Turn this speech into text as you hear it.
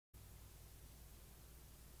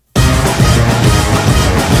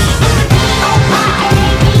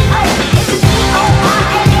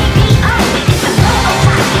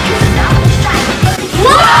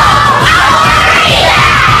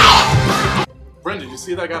Brenda, did you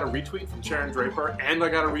see that I got a retweet from Sharon Draper and I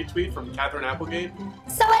got a retweet from Catherine Applegate?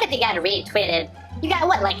 So what if you got retweeted? You got,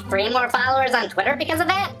 what, like 3 more followers on Twitter because of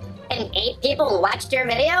that? And 8 people who watched your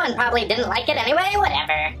video and probably didn't like it anyway?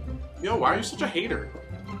 Whatever. Yo, why are you such a hater?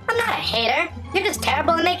 I'm not a hater. You're just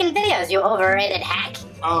terrible at making videos, you overrated hack.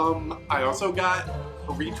 I also got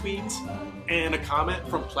a retweet and a comment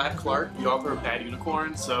from Platt Clark, the author of Bad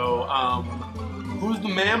Unicorn. So, who's the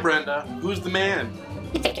man, Brenda? Who's the man?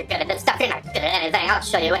 You think you're good at this stuff, you're not good at anything. I'll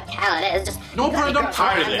show you what talent is. Just no, Brenda, I'm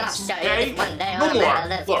tired of this, okay? One day no more.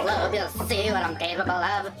 This globe, you'll see what I'm capable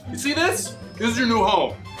of. You see this? This is your new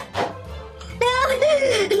home. No,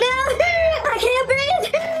 I can't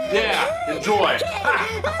breathe. Yeah, enjoy.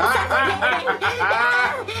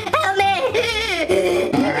 Help me.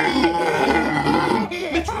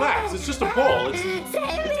 Mitch, relax. It's just a bowl.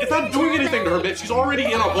 It's not doing anything to her, Mitch. She's already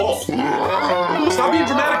in a bowl. Stop being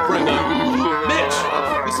dramatic, Brenda. Mitch,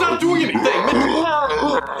 it's not doing anything. Mitch,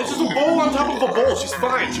 it's just a bowl on top of a bowl. She's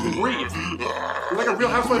fine. She can breathe. You're like a real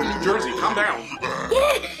housewife of New Jersey. Calm down.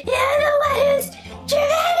 Yeah, the one who's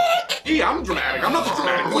dramatic. Yeah, I'm dramatic. I'm not the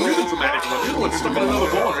dramatic one. You're the dramatic one. You're the one stuck in another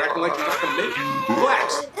bowl and you're acting like you're not gonna make it.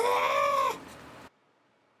 Relax.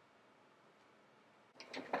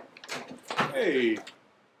 Hey,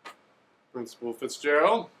 Principal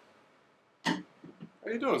Fitzgerald. How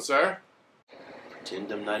you doing, sir?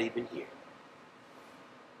 Pretend I'm not even here.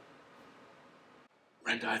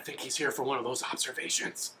 Brenda, I think he's here for one of those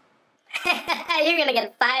observations. You're gonna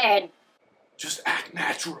get fired. Just act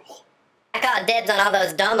natural. I call dibs on all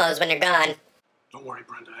those domos when you're gone. Don't worry,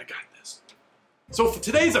 Brenda, I got this. So for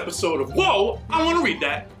today's episode of Whoa, I want to read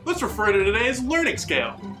that. Let's refer to today's learning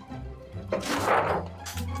scale.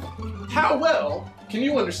 How well can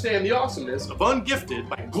you understand the awesomeness of Ungifted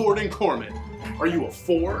by Gordon Korman? Are you a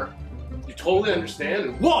 4? You totally understand,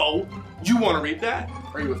 and whoa, you want to read that?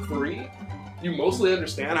 Are you a 3? You mostly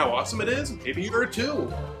understand how awesome it is? Maybe you're a 2.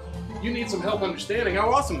 You need some help understanding how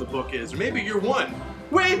awesome the book is, or maybe you're 1.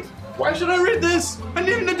 Wait, why should I read this? I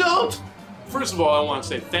need an adult! First of all, I want to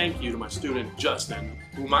say thank you to my student Justin,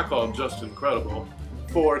 whom I call Justin Incredible,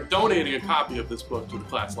 for donating a copy of this book to the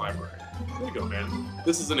class library. There you go, man.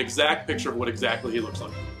 This is an exact picture of what exactly he looks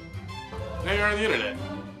like. Now you're on the internet.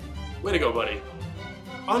 Way to go, buddy.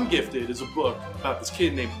 Ungifted is a book about this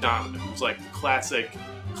kid named Donovan, who's like the classic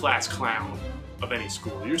class clown of any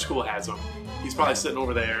school. Your school has him. He's probably sitting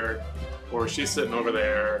over there, or she's sitting over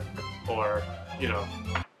there, or, you know,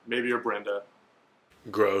 maybe you're Brenda.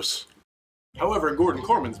 Gross. However, in Gordon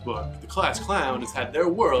Korman's book, the class clown has had their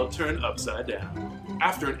world turned upside down.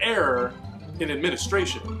 After an error in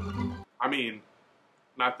administration, I mean,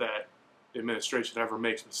 not that the administration ever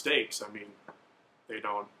makes mistakes, I mean, they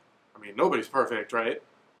don't, nobody's perfect, right?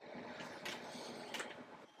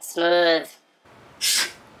 Smooth. Shh.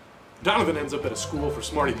 Donovan ends up at a school for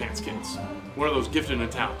smarty pants kids, one of those gifted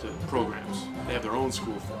and talented programs. They have their own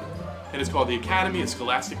school for them, and it's called the Academy of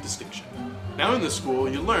Scholastic Distinction. Now in this school,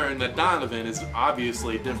 you learn that Donovan is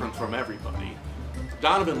obviously different from everybody.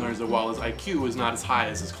 Donovan learns that while his IQ is not as high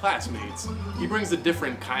as his classmates, he brings a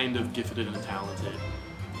different kind of gifted and talented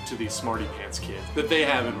to these smarty pants kids that they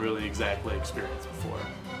haven't really exactly experienced before.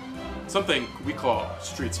 Something we call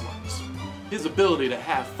street smarts. His ability to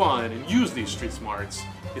have fun and use these street smarts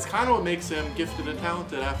is kind of what makes him gifted and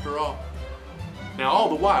talented after all. Now all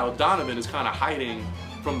the while, Donovan is kind of hiding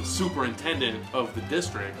from the superintendent of the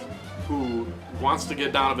district, who wants to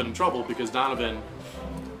get Donovan in trouble because Donovan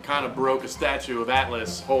kind of broke a statue of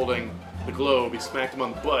Atlas holding the globe. He smacked him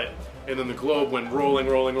on the butt, and then the globe went rolling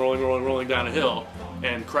down a hill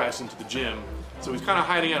and crashed into the gym. So he's kind of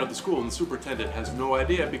hiding out of the school, and the superintendent has no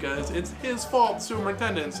idea because it's his fault,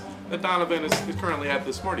 superintendent's, that Donovan is currently at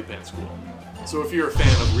the Smarty Pants school. So if you're a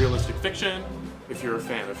fan of realistic fiction, if you're a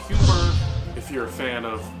fan of humor, if you're a fan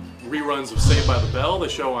of reruns of Saved by the Bell, the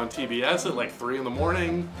show on TBS at like 3 in the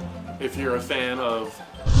morning, if you're a fan of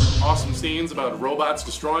awesome scenes about robots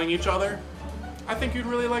destroying each other, I think you'd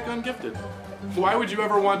really like Ungifted. Why would you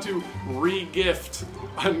ever want to re-gift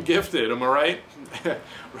Ungifted, am I right?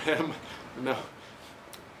 No.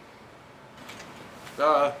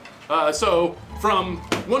 So, from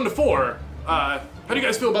 1 to 4, how do you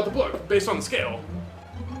guys feel about the book, based on the scale?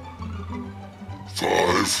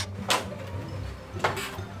 5.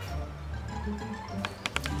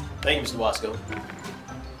 Thank you, Mr. Wasko.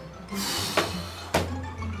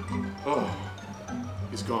 Oh,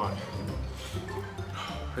 he's gone.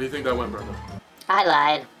 How do you think that went, Brenda? I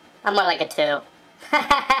lied. I'm more like a 2.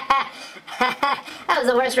 That was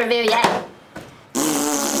the worst review yet.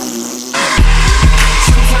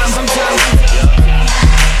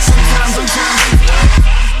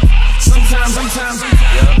 Sometimes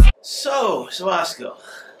So, Wasco,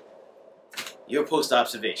 your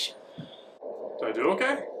post-observation. Did I do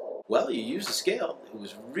okay? Well, you used the scale. It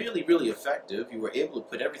was really, really effective. You were able to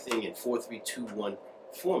put everything in 4-3-2-1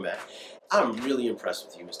 format. I'm really impressed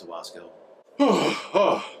with you, Mr. Wasco.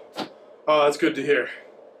 Oh, that's good to hear.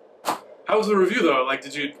 How was the review, though? Like,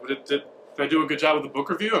 did I do a good job with the book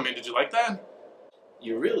review? I mean, did you like that?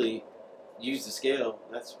 You really used the scale.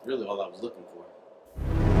 That's really all I was looking for.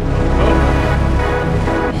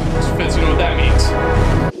 Mr. Fitz, you know what that means?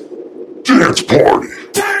 Dance party!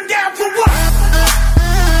 Turn down for what?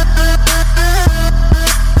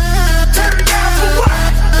 Turn down for what?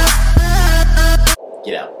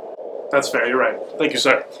 Get out. That's fair, you're right. Thank you,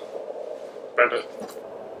 sir. Brenda.